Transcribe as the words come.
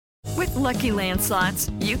With Lucky Land Slots,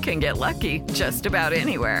 you can get lucky just about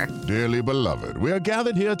anywhere. Dearly beloved, we are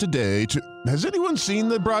gathered here today to... Has anyone seen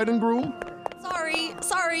the bride and groom?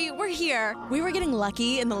 Sorry, we're here. We were getting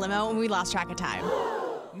lucky in the limo and we lost track of time.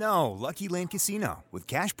 No, Lucky Land Casino, with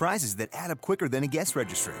cash prizes that add up quicker than a guest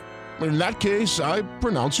registry. In that case, I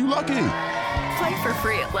pronounce you lucky. Play for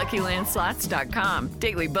free at LuckyLandSlots.com.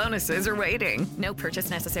 Daily bonuses are waiting. No purchase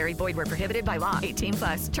necessary. Void where prohibited by law.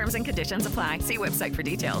 18+. Terms and conditions apply. See website for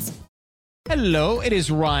details. Hello, it is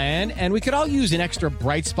Ryan, and we could all use an extra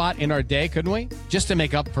bright spot in our day, couldn't we? Just to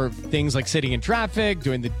make up for things like sitting in traffic,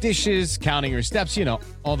 doing the dishes, counting your steps, you know,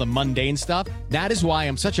 all the mundane stuff. That is why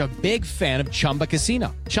I'm such a big fan of Chumba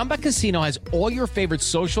Casino. Chumba Casino has all your favorite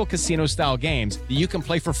social casino-style games that you can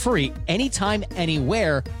play for free anytime,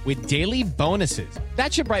 anywhere with daily bonuses.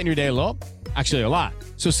 That should brighten your day a little. Actually, a lot.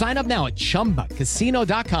 So sign up now at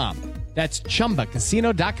ChumbaCasino.com. That's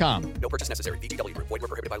ChumbaCasino.com. No purchase necessary. VGW Group. Void where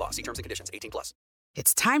prohibited by law. See terms and conditions. 18+.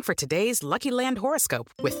 It's time for today's Lucky Land horoscope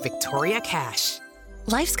with Victoria Cash.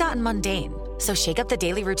 Life's gotten mundane, so shake up the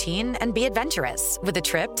daily routine and be adventurous with a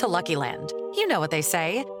trip to Lucky Land. You know what they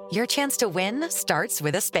say. Your chance to win starts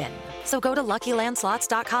with a spin. So go to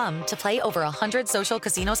LuckyLandSlots.com to play over 100 social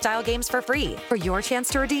casino-style games for free for your chance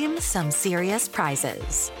to redeem some serious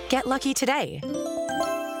prizes. Get lucky today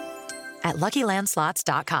at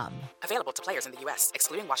LuckyLandSlots.com. Available to players in the U.S.,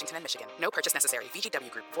 excluding Washington and Michigan. No purchase necessary. VGW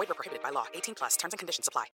Group. Void where prohibited by law. 18+. Terms and conditions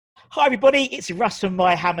apply. Hi everybody, it's Russ from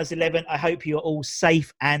My Hammers 11. I hope you're all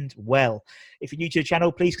safe and well. If you're new to the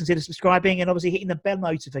channel, please consider subscribing and obviously hitting the bell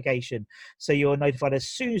notification so you're notified as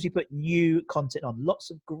soon as we put new content on.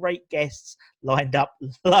 Lots of great guests lined up,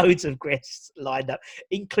 loads of guests lined up,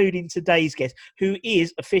 including today's guest, who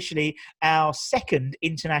is officially our second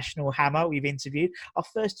international hammer we've interviewed, our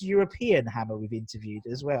first European hammer we've interviewed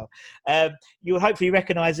as well. You'll hopefully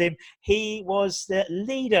recognise him. He was the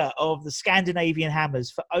leader of the Scandinavian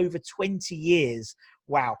Hammers for over 20 years.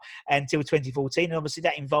 Wow, until 2014, and obviously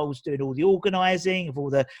that involves doing all the organising of all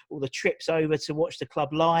the trips over to watch the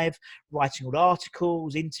club live, writing all the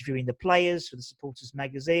articles, interviewing the players for the supporters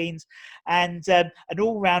magazines, and an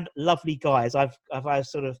all-round lovely guy. As I've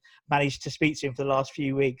sort of managed to speak to him for the last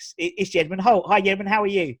few weeks. It's Jedmund Holt. Hi, Jedmund. How are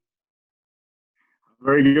you?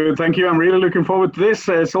 Very good, thank you. I'm really looking forward to this.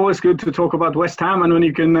 It's always good to talk about West Ham, and when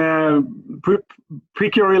you can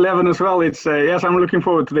pick your 11 as well, it's yes, I'm looking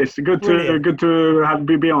forward to this. Good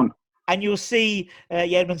to be on. And you'll see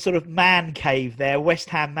Jedmund's sort of man cave there, West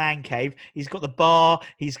Ham man cave. He's got the bar.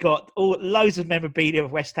 He's got loads of memorabilia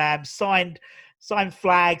of West Ham, signed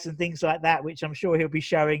flags and things like that, which I'm sure he'll be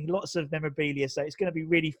showing. Lots of memorabilia, so it's going to be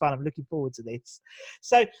really fun. I'm looking forward to this.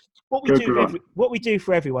 So what we do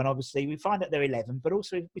for everyone, obviously, we find out they're 11, but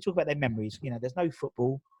also we talk about their memories. You know, there's no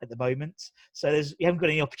football at the moment, so you haven't got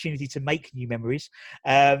any opportunity to make new memories.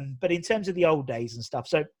 But in terms of the old days and stuff,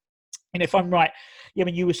 so. And if I'm right, I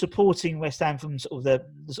mean, you were supporting West Ham from sort of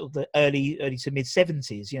the early to mid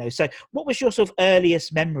 70s. You know, so what was your sort of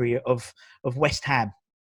earliest memory of West Ham?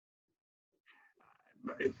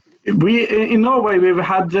 We in Norway we've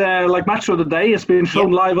had like Match of the Day. It's been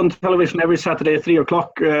shown live on television every Saturday at 3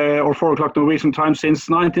 o'clock or 4 o'clock Norwegian time since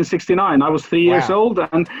 1969. I was 3 years old,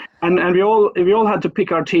 and we all had to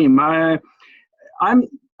pick our team. I've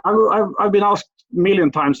been asked a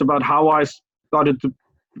million times about how I started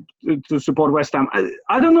to support West Ham.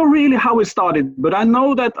 I don't know really how it started, but I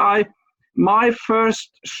know that my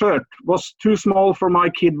first shirt was too small for my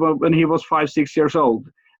kid when he was 5-6 years old.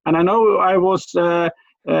 And I know I was, I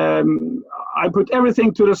put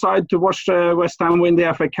everything to the side to watch West Ham win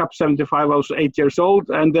the FA Cup '75. I was 8 years old,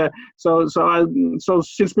 and so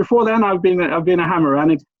since before then I've been a hammer,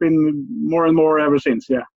 and it's been more and more ever since.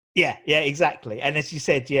 Yeah, exactly. And as you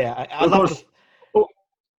said, I love.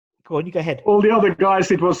 Go on, you go ahead. All the other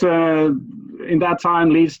guys, it was in that time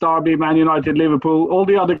Leeds, Derby, Man United, Liverpool. All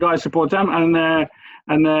the other guys support them,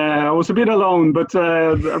 and I was a bit alone, but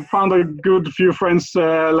I found a good few friends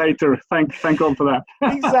later. Thank God for that.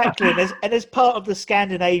 Exactly, and as part of the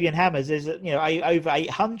Scandinavian Hammers, there's over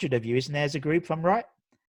 800 of you, isn't there, as a group? If I'm right.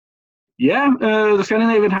 Yeah, the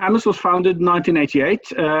Scandinavian Hammers was founded in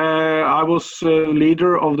 1988. I was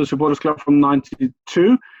leader of the supporters club from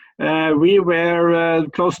 '92. We were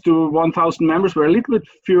close to 1,000 members. We're a little bit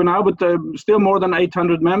fewer now, but still more than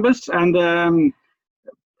 800 members, and.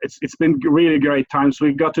 It's been really great times.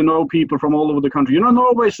 We got to know people from all over the country. You know,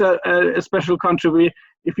 Norway's a special country.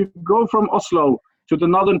 If you go from Oslo to the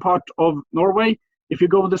northern part of Norway, if you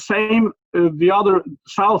go the other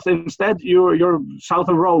south instead, you're south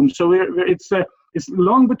of Rome. So it's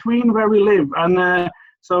long between where we live, and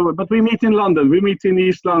but we meet in London. We meet in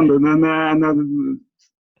East London, and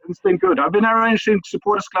been good. I've been arranging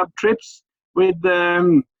supporters club trips with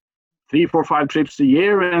 3, 4, 5 trips a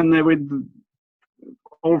year, and with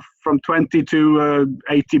all from 20 to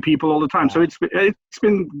 80 people all the time. So it's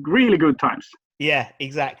been really good times. Yeah,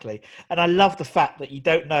 exactly. And I love the fact that you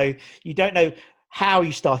don't know how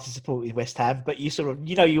you started supporting West Ham, but you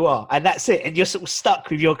you are, and that's it. And you're sort of stuck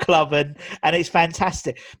with your club, and it's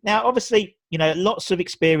fantastic. Now, obviously, lots of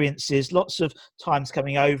experiences, lots of times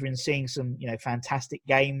coming over and seeing some, fantastic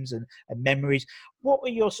games and memories. What were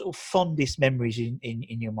your sort of fondest memories in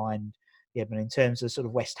your mind, Edmund, in terms of sort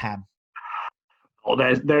of West Ham? Oh,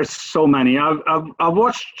 there's so many. I've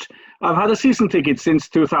had a season ticket since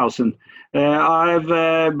 2000.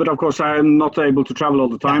 But of course I'm not able to travel all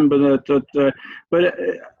the time. But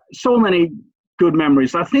so many good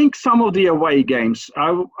memories. I think some of the away games.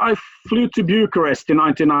 I flew to Bucharest in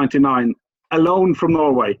 1999 alone from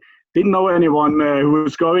Norway. Didn't know anyone who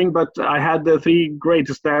was going, but I had the 3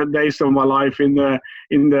 greatest days of my life in the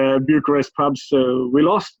Bucharest pubs. We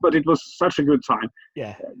lost, but it was such a good time.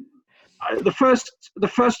 Yeah. The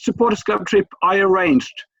first supporters club trip I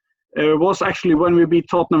arranged was actually when we beat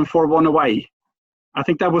Tottenham 4-1 away. I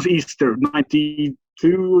think that was Easter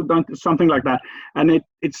 '92, something like that. And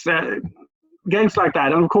it's games like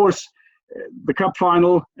that, and of course the cup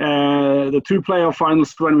final, the 2 playoff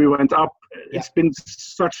finals when we went up. Yeah. It's been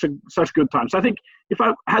such good times. I think if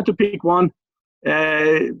I had to pick one,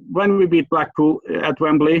 when we beat Blackpool at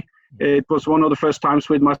Wembley. It was one of the first times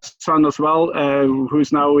with my son as well,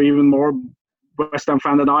 who's now even more West Ham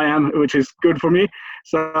fan than I am, which is good for me.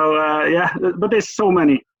 So but there's so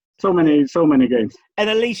many games. And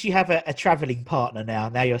at least you have a travelling partner now.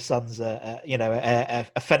 Now your son's a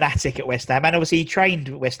fanatic at West Ham, and obviously he trained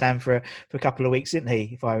at West Ham for a couple of weeks, didn't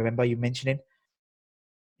he? If I remember you mentioning.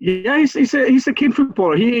 Yeah, he's a kid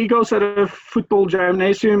footballer. He goes at a football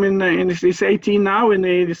gymnasium he's 18 now, and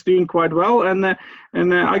he's doing quite well. And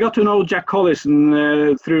I got to know Jack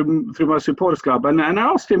Collison through my supporters club, and I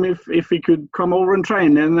asked him if he could come over and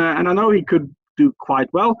train, and I know he could do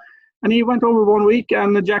quite well. And he went over 1 week,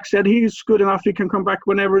 and Jack said he's good enough. He can come back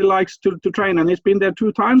whenever he likes to train, and he's been there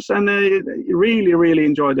 2 times, and he really, really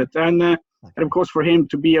enjoyed it. And of course, for him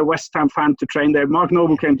to be a West Ham fan to train there, Mark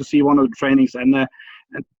Noble came to see one of the trainings, and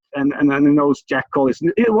he knows Jack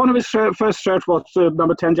Collison. One of his first shirts was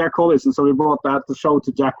number 10 Jack Collison, so we brought that to show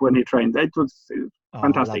to Jack when he trained. It was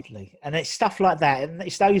fantastic. Lovely. And it's stuff like that, and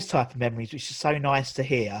it's those type of memories which is so nice to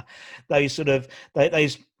hear. Those sort of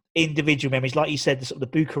those individual memories, like you said, the sort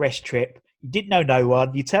of the Bucharest trip. You didn't know no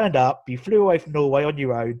one. You turned up. You flew away from Norway on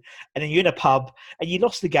your own, and then you're in a pub and you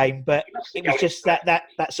lost the game, but it was just that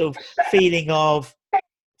sort of feeling of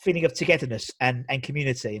togetherness and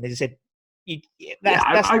community. And as I said.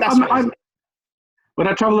 When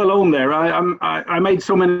I traveled alone there, I made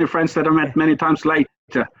so many friends that I met many times later.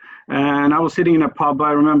 And I was sitting in a pub.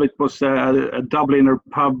 I remember it was a Dubliner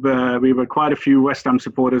pub. We were quite a few West Ham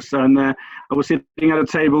supporters, and I was sitting at a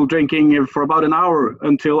table drinking for about an hour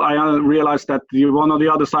until I realized that one on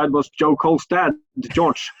the other side was Joe Cole's dad,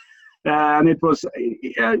 George. And it was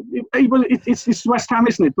it's West Ham,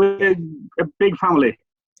 isn't it? We're a big family.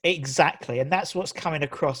 Exactly, and that's what's coming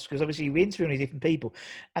across, because obviously we're interviewing different people,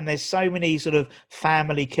 and there's so many sort of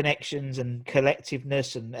family connections and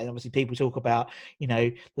collectiveness, and obviously people talk about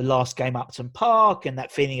the last game Upton Park and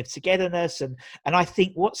that feeling of togetherness, and I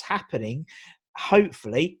think what's happening,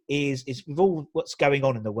 hopefully, is with all what's going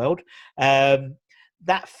on in the world,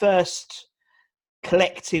 that first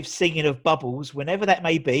collective singing of bubbles, whenever that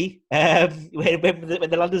may be, when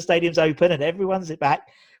the London Stadium's open and everyone's back,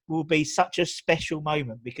 will be such a special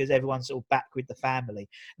moment, because everyone's sort of back with the family,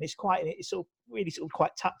 and it's sort of really sort of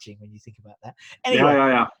quite touching when you think about that. Anyway,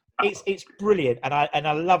 yeah. It's brilliant, and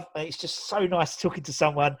I love. It's just so nice talking to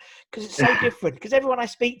someone, because it's so different. Because everyone I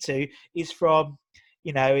speak to is from,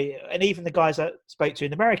 and even the guys I spoke to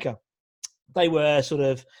in America, they were sort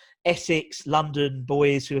of Essex, London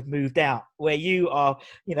boys who have moved out, where you are,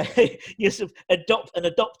 you're sort of an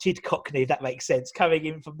adopted Cockney, if that makes sense, coming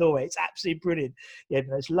in from Norway. It's absolutely brilliant. Yeah,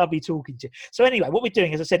 it's lovely talking to you. So anyway, what we're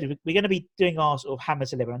doing, as I said, we're going to be doing our sort of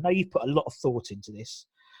Hammers 11. I know you've put a lot of thought into this.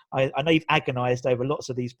 I know you've agonised over lots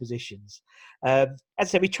of these positions. As I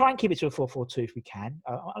said, we try and keep it to a 4-4-2 if we can.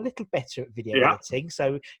 A little better at video editing.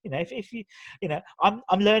 So, if you,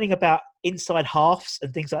 I'm learning about inside halves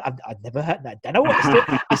and things like that. I've never heard that. Don't know what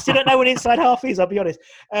I still don't know what inside half is, I'll be honest.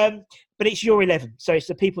 But it's your 11. So it's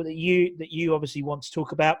the people that you obviously want to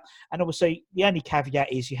talk about. And obviously the only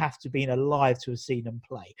caveat is you have to be alive to have seen them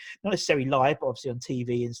play. Not necessarily live, but obviously on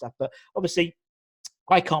TV and stuff. But obviously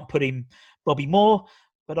I can't put in Bobby Moore,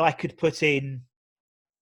 but I could put in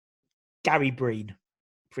Gary Breen.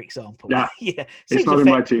 for example. Yeah, yeah. It's not in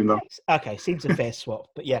my team, though. Okay, seems a fair swap.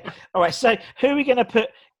 But yeah. All right, so who are we going to put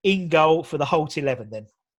in goal for the Holt 11 then?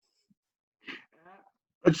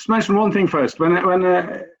 I just mention one thing first.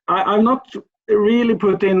 I'm not really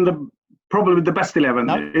put in probably the best 11.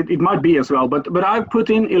 No? It might be as well, but I've put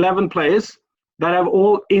in 11 players that I've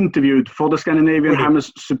all interviewed for the Scandinavian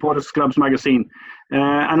Hammers Supporters Clubs magazine.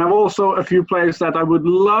 And I've also a few players that I would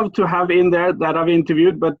love to have in there that I've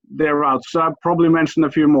interviewed, but they're out. So I'll probably mention a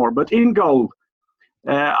few more. But in goal,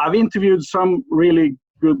 I've interviewed some really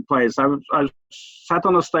good players. I sat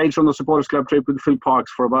on a stage on the Supporters Club trip with Phil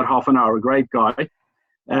Parkes for about half an hour. Great guy.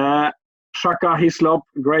 Shaka Hislop,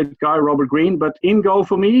 great guy. Robert Green. But in goal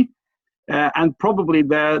for me, and probably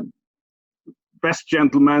the best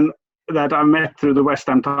gentleman that I met through the West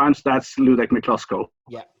Ham Times, that's Ludek Miklosko.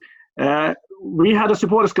 Yeah. We had a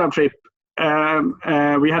Supporters Club trip. We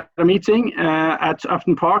had a meeting at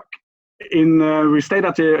Upton Park. We stayed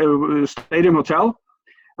at the Stadium Hotel.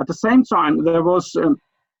 At the same time, there was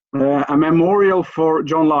a memorial for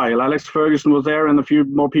John Lyall. Alex Ferguson was there and a few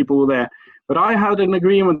more people were there. But I had an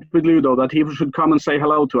agreement with Ludo that he should come and say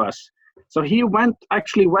hello to us. So he went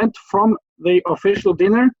from the official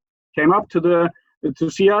dinner, came up to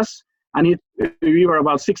see us, and we were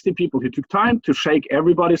about 60 people. He took time to shake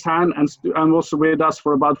everybody's hand and was with us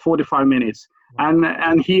for about 45 minutes.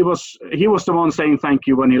 And he was the one saying thank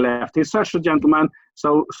you when he left. He's such a gentleman.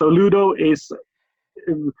 So Ludo is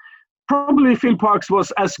probably Phil Parkes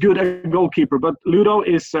was as good a goalkeeper, but Ludo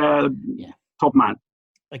is top man.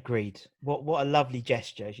 Agreed. What a lovely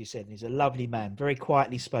gesture, as you said. He's a lovely man, very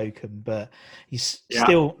quietly spoken, but he's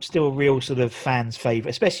still a real sort of fan's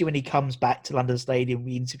favourite, especially when he comes back to London Stadium.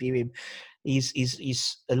 We interview him. He's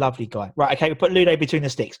a lovely guy. Right, okay, we put Ludo between the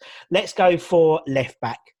sticks. Let's go for left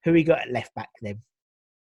back. Who we got at left back then?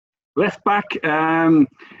 Left back,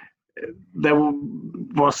 there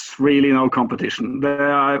was really no competition.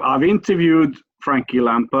 I've interviewed Frankie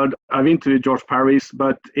Lampard, I've interviewed George Parris,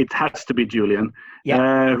 but it has to be Julian,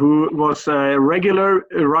 who was a regular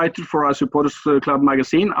writer for our Supporters Club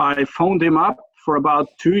magazine. I phoned him up for about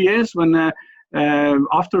 2 years when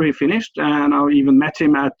after he finished, and I even met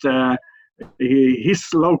him at his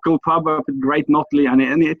local pub up at Great Notley.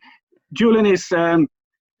 And Julian is,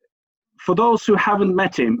 for those who haven't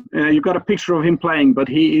met him, you've got a picture of him playing, but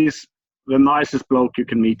he is the nicest bloke you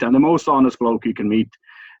can meet and the most honest bloke you can meet.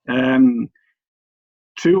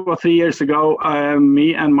 2 or 3 years ago,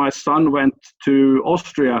 me and my son went to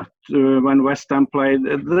Austria when West Ham played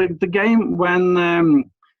the game when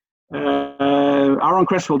Aaron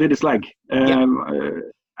Cresswell did his leg,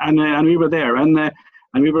 and we were there, and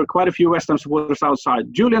we were quite a few West Ham supporters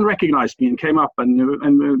outside. Julian recognized me and came up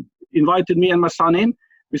and invited me and my son in.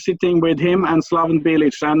 We're sitting with him and Slaven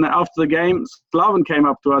Bilic, and after the game, Slaven came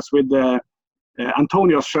up to us with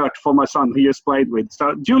Antonio's shirt for my son, who he just played with.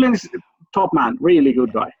 So Julian is top man, really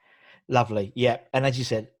good guy. Lovely, yeah. And as you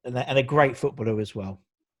said, and a great footballer as well.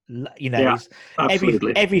 You know,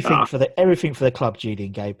 everything for the club,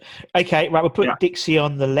 Julian Gabe. Okay, right, we'll put Dixie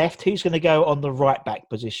on the left. Who's going to go on the right back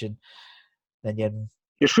position? Then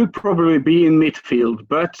It should probably be in midfield,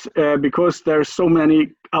 but because there's so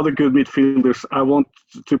many other good midfielders I want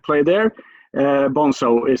to play there,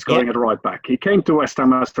 Bonzo is going at right back. He came to West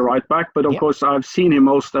Ham as the right back, but of course I've seen him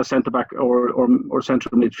most as centre back or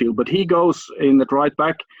central midfield. But he goes in at right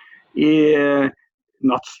back.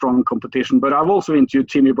 Not strong competition, but I've also interviewed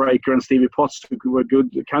Timmy Breaker and Stevie Potts, who were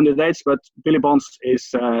good candidates. But Billy Bonds is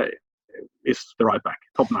the right back,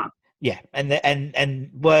 top man. Yeah, and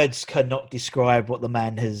words cannot describe what the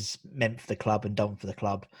man has meant for the club and done for the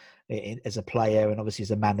club as a player and obviously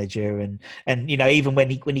as a manager. And you know, even when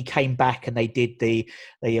he came back and they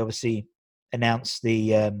obviously announced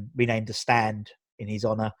renamed the stand in his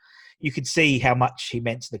honour, you could see how much he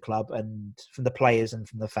meant to the club and from the players and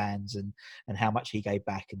from the fans and how much he gave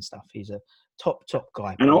back and stuff. He's a top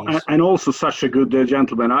guy. And also such a good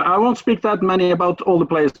gentleman. I won't speak that many about all the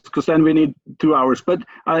players because then we need 2 hours. But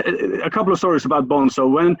a couple of stories about Bonzo.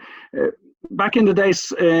 When back in the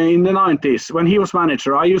days in the 90s, when he was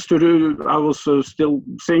manager, I was still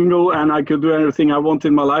single and I could do everything I wanted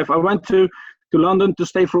in my life. I went to London to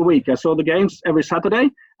stay for a week. I saw the games every Saturday,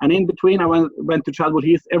 and in between I went to Chadwell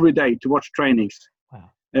Heath every day to watch trainings.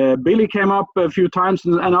 Wow. Billy came up a few times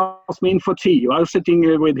and asked me in for tea. I was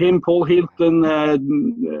sitting with him, Paul Hilton,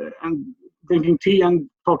 and drinking tea and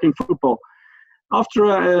talking football. After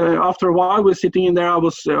a while, we're sitting in there. I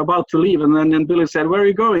was about to leave, and then Billy said, "Where are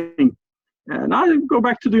you going?" And I go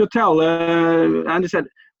back to the hotel, and he said,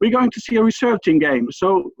 "We're going to see a reserve team game."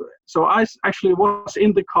 So I actually was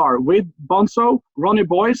in the car with Bonzo, Ronnie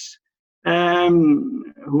Boyce,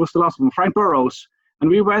 who was the last one, Frank Burrows, and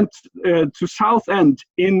we went to Southend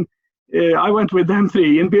in. I went with them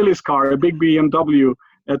three in Billy's car, a big BMW,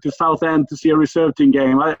 to Southend to see a reserve team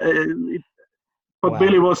game. But wow.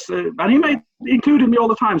 Billy was, and he included me all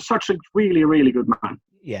the time. Such a really, really good man.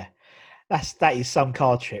 Yeah, that is some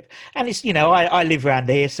car trip, and it's I live around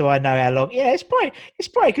here, so I know how long. Yeah, it's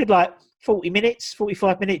probably good, like 40 minutes,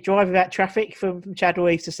 45-minute drive without traffic from Chadwell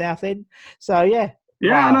Heath to Southend. So yeah.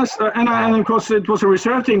 Yeah, wow. and of course it was a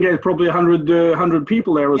reserve team game, probably 100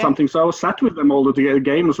 people there or something. So I was sat with them all the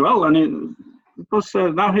game as well, and it was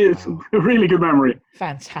now it's a really good memory.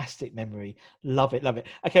 Fantastic memory, love it.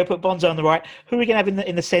 Okay, I'll put Bonzo on the right. Who are we going to have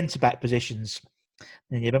in the centre back positions?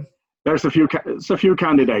 There's a few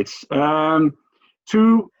candidates.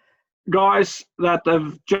 Two guys that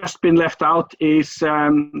have just been left out is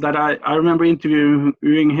that I remember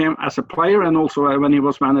interviewing him as a player and also when he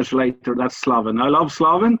was manager later. That's Slaven. I love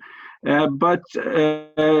Slaven, but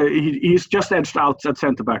he's just edged out at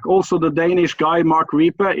centre back. Also, the Danish guy Mark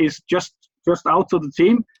Riepe is just out of the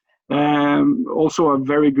team. Also a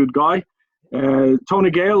very good guy. Tony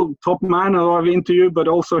Gale, top man I've interviewed, but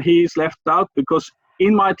also he's left out because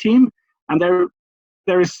in my team, and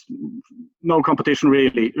there is no competition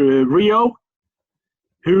really. Rio,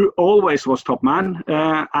 who always was top man,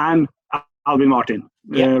 and Alvin Martin.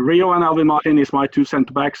 Yeah. Rio and Alvin Martin is my two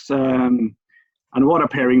centre backs, and what a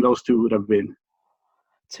pairing those two would have been.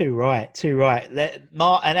 Too right.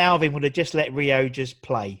 And Alvin would have just let Rio just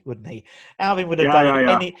play, wouldn't he? Alvin would have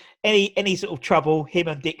done any sort of trouble. Him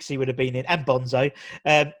and Dixie would have been in, and Bonzo,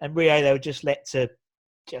 and Rio they would just let to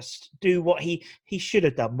just do what he should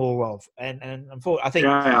have done more of. And unfortunately, I think,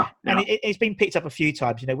 and it's been picked up a few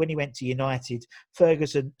times. When he went to United,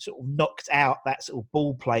 Ferguson sort of knocked out that sort of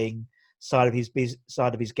ball playing side of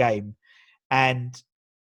his game, and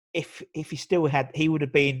if he still had, he would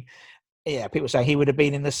have been. Yeah, people say he would have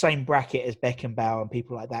been in the same bracket as Beckenbauer and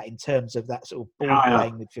people like that in terms of that sort of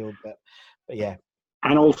ball-playing midfield. But yeah.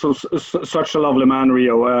 And also such a lovely man,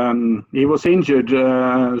 Rio. He was injured,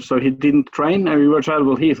 so he didn't train. We were at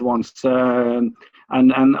Chadwell Heath once. And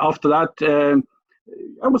after that,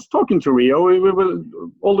 I was talking to Rio.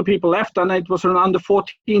 All the people left, and it was an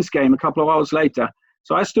under-14s game a couple of hours later.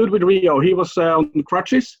 So I stood with Rio. He was on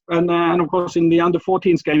crutches, and of course in the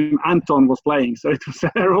under-14s game, Anton was playing. So it was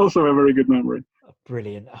also a very good memory.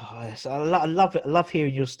 Brilliant! Oh, I love it. I love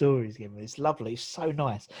hearing your stories, Gimli. It's lovely. It's so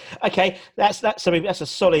nice. Okay, that's something. That's a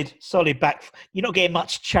solid back. You're not getting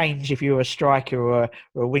much change if you're a striker or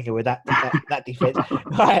a winger with that defense.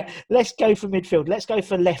 Right, let's go for midfield. Let's go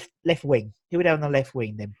for left wing. Who would have on the left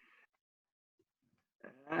wing then?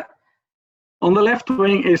 On the left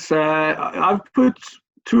wing is I've put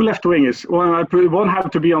two left wingers. One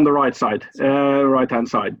have to be on the right side, right hand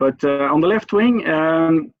side. But on the left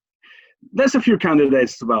wing, there's a few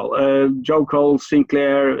candidates as well. Joe Cole,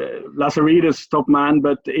 Sinclair, Lazaridis, top man,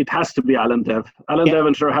 but it has to be Alan Dev. Alan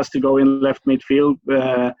Devonshire has to go in left midfield.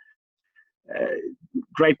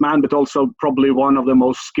 Great man, but also probably one of the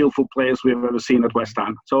most skillful players we've ever seen at West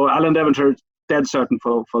Ham. So Alan Devonshire, dead certain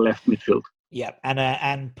for left midfield. Yeah,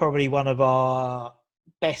 and probably one of our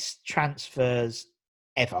best transfers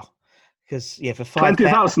ever. Because for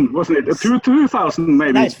 20,000, wasn't it? 2,000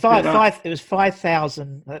 maybe. No, it's five. It was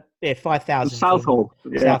 5,000. 5,000. Southall.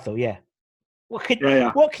 Southall. Yeah. What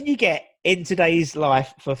can you get in today's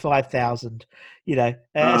life for 5,000? And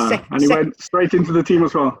he went straight into the team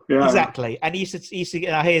as well. Yeah, exactly. And he used to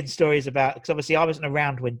I heard stories about, because obviously I wasn't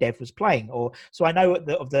around when Dev was playing, so I know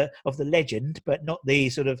of the legend, but not the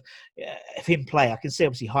sort of him play. I can see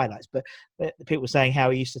obviously highlights, but the people were saying how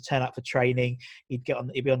he used to turn up for training. He'd be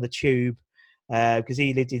on the tube because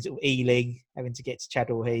he lived in sort of Ealing, having to get to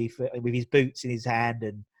Chadwell Heath with his boots in his hand,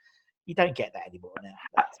 and you don't get that anymore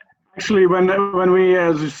now. Actually, when we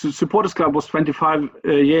as a supporters club was 25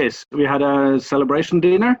 years, we had a celebration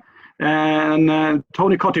dinner, and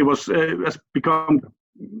Tony Cottee has become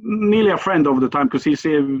nearly a friend over the time because he's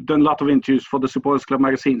done a lot of interviews for the supporters club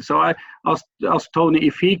magazine. So I asked Tony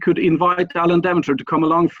if he could invite Alan Devonshire to come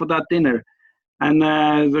along for that dinner, and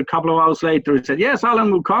a couple of hours later he said, yes,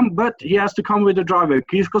 Alan will come, but he has to come with a driver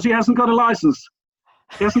because he hasn't got a license.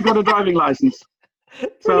 He hasn't got a driving license.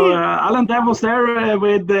 So Alan Dev was there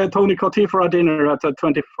with Tony Cottee for our dinner at the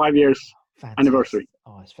 25 years anniversary.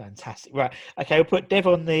 Oh, it's fantastic. Right. Okay, we'll put Dev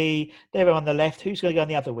on the left. Who's going to go on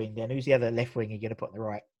the other wing then? Who's the other left wing you're going to put on the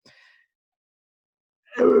right?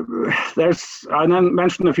 I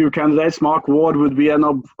mentioned a few candidates. Mark Ward would be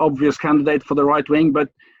an obvious candidate for the right wing, but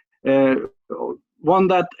one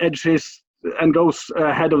that edges and goes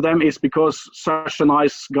ahead of them is because such a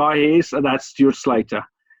nice guy he is, and that's Stuart Slater.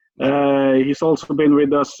 He's also been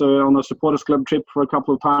with us on a supporters club trip for a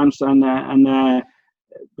couple of times, and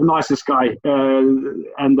the nicest guy,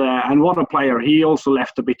 and what a player. He also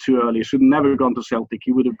left a bit too early. Should have never gone to Celtic.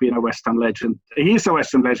 He would have been a West Ham legend. He's a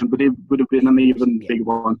West Ham legend, but he would have been an even bigger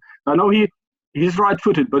one. I know he's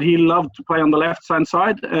right-footed, but he loved to play on the left-hand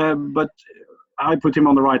side. But I put him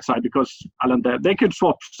on the right side because Alan, they could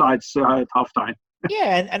swap sides at half-time.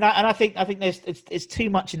 Yeah, and I think there's it's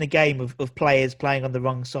too much in the game of players playing on the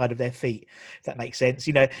wrong side of their feet, if that makes sense.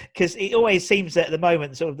 Because it always seems that at the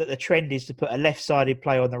moment sort of that the trend is to put a left-sided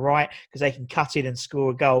player on the right because they can cut in and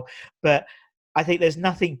score a goal. But I think there's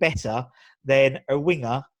nothing better than a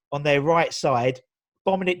winger on their right side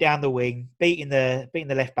bombing it down the wing, beating the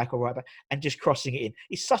left back or right back, and just crossing it in.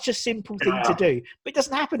 It's such a simple thing to do, but it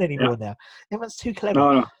doesn't happen anymore now. Everyone's too clever.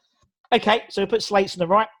 No. Okay, so we put Slates on the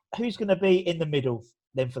right. Who's going to be in the middle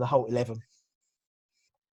then for the whole 11?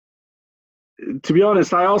 To be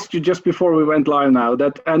honest, I asked you just before we went live now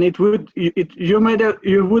you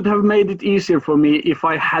would have made it easier for me if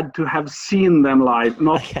I had to have seen them live,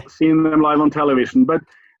 not seen them live on television. But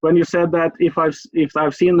when you said that if I've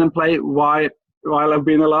seen them play while I've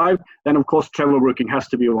been alive, then of course Trevor Brooking has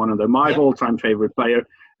to be one of them. My all-time favorite player,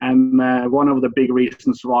 and one of the big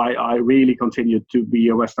reasons why I really continued to be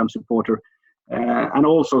a West Ham supporter. And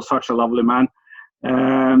also such a lovely man.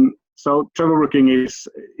 So Trevor Brooking is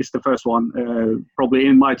the first one, probably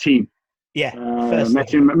in my team. Yeah,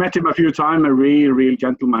 met him a few times. A real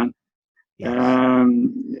gentleman. Yes.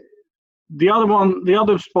 The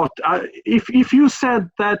other spot. If you said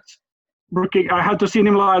that Brooking, I had to see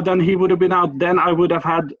him live, then he would have been out. Then I would have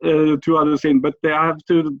had two others in. But I have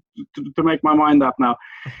to make my mind up now.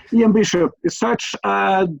 Ian Bishop is such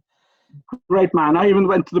a great man. I even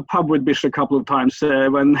went to the pub with Bish a couple of times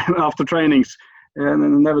when after trainings, and I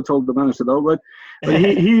never told the manager though. But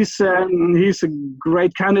he's a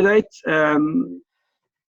great candidate.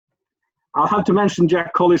 I'll have to mention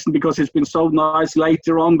Jack Collison because he's been so nice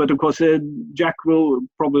later on. But of course, Jack will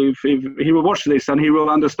probably, if he will watch this, and he will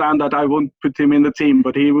understand that I won't put him in the team,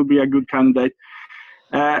 but he will be a good candidate.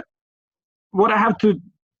 What I have to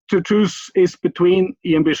choose is between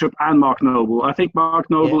Ian Bishop and Mark Noble. I think Mark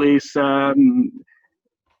Noble is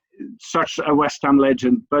such a West Ham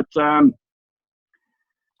legend, but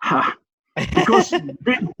because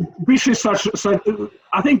Bish is such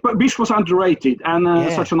I think Bish was underrated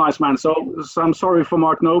and such a nice man. So I'm sorry for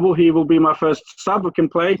Mark Noble. He will be my first sub who can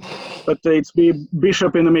play, but it's be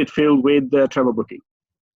Bishop in the midfield with Trevor Brooking.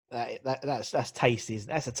 That's tasty.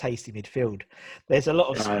 That's a tasty midfield. There's a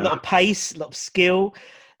lot of pace, a lot of skill.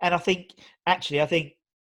 And I think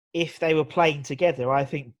if they were playing together, I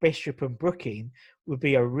think Bishop and Brooking would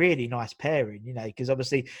be a really nice pairing, because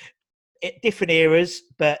obviously different eras,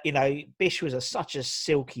 but, Bish was such a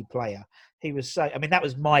silky player. He was that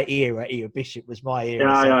was my era. Bishop was my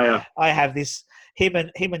era. Yeah. I have this, him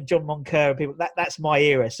and John Moncur and people, that's my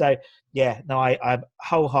era. So, I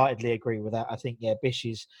wholeheartedly agree with that. I think, Bish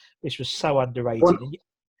was so underrated.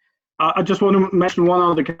 I just want to mention one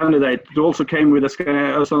other candidate who also came with a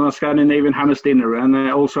Scandinavian Hammers dinner, and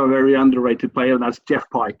also a very underrated player. That's Jeff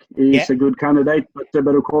Pike. He's a good candidate, but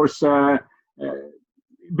of course,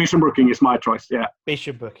 Bishop Brooking is my choice. Yeah,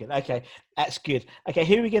 Bishop Brooking. Okay, that's good. Okay,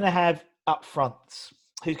 who are we going to have up front?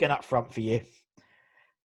 Who's going up front for you?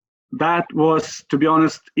 That was, to be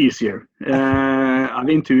honest, easier. I've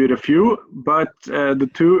interviewed a few, but the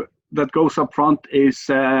two that goes up front is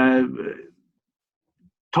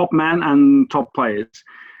top man and top players.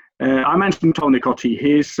 I mentioned Tony Cottee.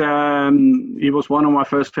 He was one of my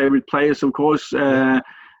first favorite players, of course, and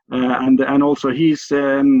also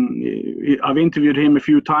I've interviewed him a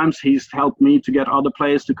few times. He's helped me to get other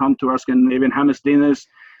players to come to our Scandinavian Hammers dinners.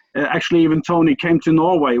 Actually, even Tony came to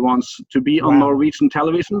Norway once to be on Norwegian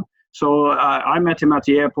television. So I met him at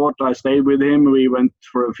the airport. I stayed with him. We went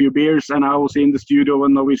for a few beers, and I was in the studio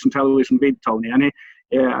on Norwegian television with Tony.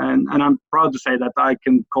 And I'm proud to say that I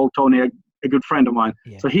can call Tony a good friend of mine.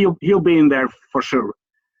 Yeah. So he'll be in there for sure.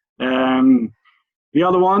 The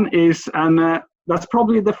other one is, and that's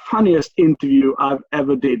probably the funniest interview I've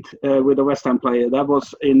ever did with a West Ham player. That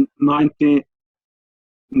was in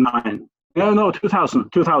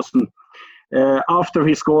 2000. After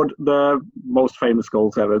he scored the most famous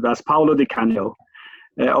goals ever. That's Paolo Di Canio,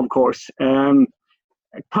 of course. A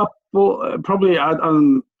couple, probably,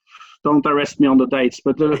 don't arrest me on the dates,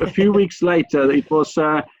 but a few weeks later, it was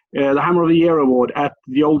the Hammer of the Year award at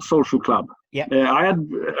the old social club. Yeah. I had,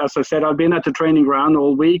 as I said, I've been at the training ground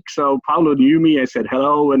all week, so Paolo knew me. I said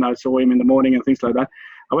hello, and I saw him in the morning and things like that.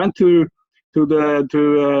 I went to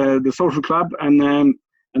the social club, and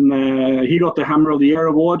he got the Hammer of the Year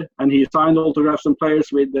award, and he signed autographs and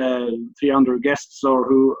players with 300 guests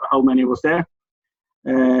or how many was there.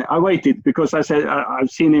 I waited because I said I've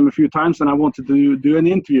seen him a few times and I wanted to do an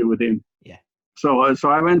interview with him. Yeah. So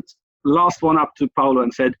I went last one up to Paolo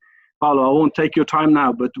and said, Paolo, I won't take your time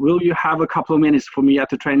now, but will you have a couple of minutes for me at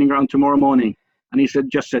the training ground tomorrow morning? And he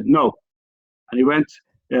just said no. And he went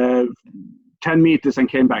 10 meters and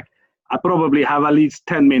came back. I probably have at least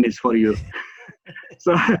 10 minutes for you.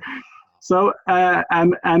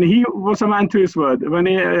 And he was a man to his word. When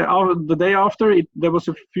the day after, there was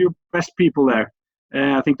a few best people there.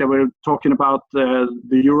 I think they were talking about the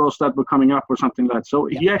Euros that were coming up or something like that. So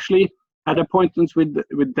he actually had appointments with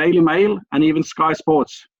Daily Mail and even Sky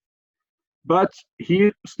Sports. But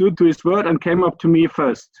he stood to his word and came up to me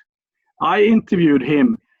first. I interviewed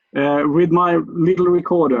him with my little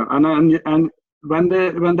recorder, and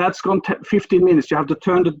when that's gone 15 minutes, you have to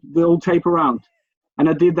turn the old tape around. And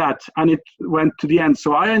I did that, and it went to the end.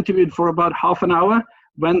 So I interviewed for about half an hour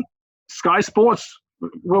when Sky Sports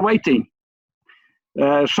were waiting.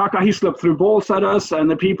 Shaka Hislop threw balls at us, and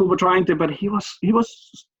the people were trying to, but he was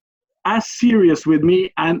as serious with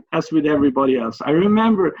me and as with everybody else. I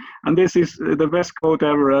remember, and this is the best quote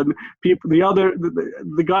ever, and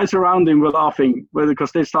the guys around him were laughing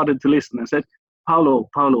because they started to listen. I said, Paolo,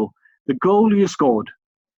 the goal you scored,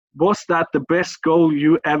 was that the best goal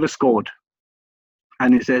you ever scored?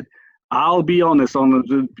 And he said, I'll be honest on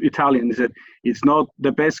the Italian. He said, it's not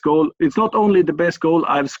the best goal. It's not only the best goal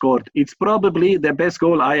I've scored. It's probably the best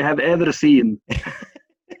goal I have ever seen.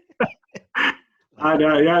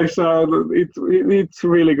 So it's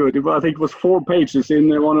really good. I think it was 4 pages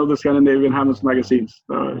in one of the Scandinavian Hammers magazines.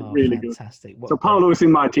 Really fantastic. Good. So Paolo is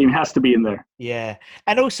in my team, has to be in there. Yeah.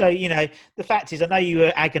 And also, the fact is, I know you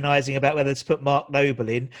were agonising about whether to put Mark Noble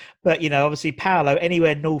in, but, obviously Paolo,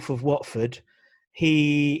 anywhere north of Watford,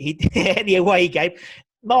 he any away game,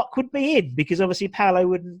 Mark would be in because obviously Paolo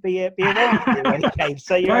wouldn't be around the away game.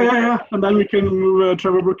 So and then we can move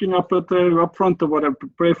Trevor Brooking up front or whatever,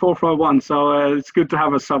 play 4-5-1. So it's good to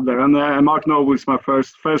have a sub there. And Mark Noble is my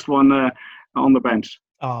first one on the bench.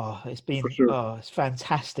 Oh, it's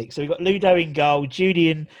fantastic. So we've got Ludo in goal,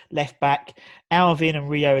 Julian left back, Alvin and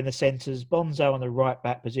Rio in the centres, Bonzo on the right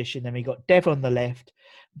back position. Then we got Dev on the left,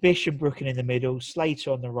 Bish and Brooken in the middle,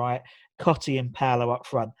 Slater on the right, Cotti and Paolo up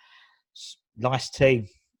front. Nice team.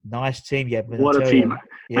 Yeah. What a team.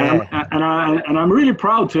 Yeah. And I'm really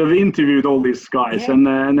proud to have interviewed all these guys. Yeah.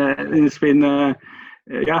 And it's been,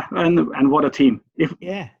 and what a team.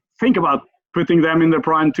 Think about putting them in their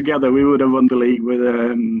prime together, we would have won the league with,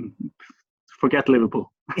 forget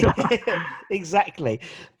Liverpool. Exactly.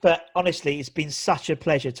 But honestly, it's been such a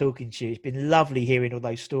pleasure talking to you. It's been lovely hearing all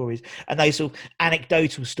those stories and those sort of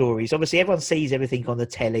anecdotal stories. Obviously, everyone sees everything on the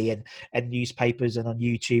telly and newspapers and on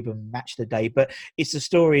YouTube and Match the Day, but it's the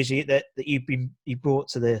stories that you brought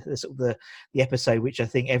to the episode, which I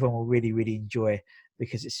think everyone will really, really enjoy,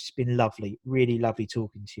 because it's been lovely, really lovely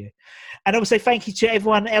talking to you. And also thank you to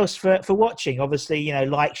everyone else for watching. Obviously,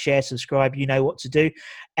 like, share, subscribe, you know what to do.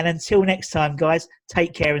 And until next time, guys,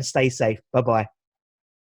 take care and stay safe. Bye-bye.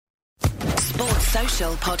 Sports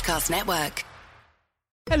Social Podcast Network.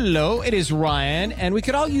 Hello, it is Ryan, and we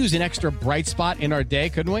could all use an extra bright spot in our day,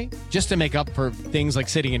 couldn't we? Just to make up for things like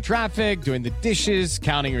sitting in traffic, doing the dishes,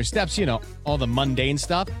 counting your steps, all the mundane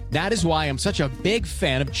stuff. That is why I'm such a big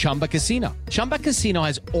fan of Chumba Casino. Chumba Casino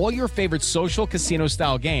has all your favorite social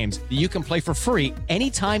casino-style games that you can play for free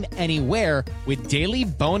anytime, anywhere with daily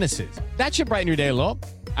bonuses. That should brighten your day a little.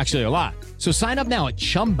 Actually, a lot. So sign up now at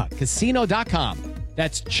ChumbaCasino.com.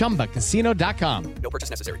 That's ChumbaCasino.com. No purchase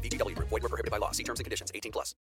necessary. VGW Group. Void where prohibited by law. See terms and conditions. 18+.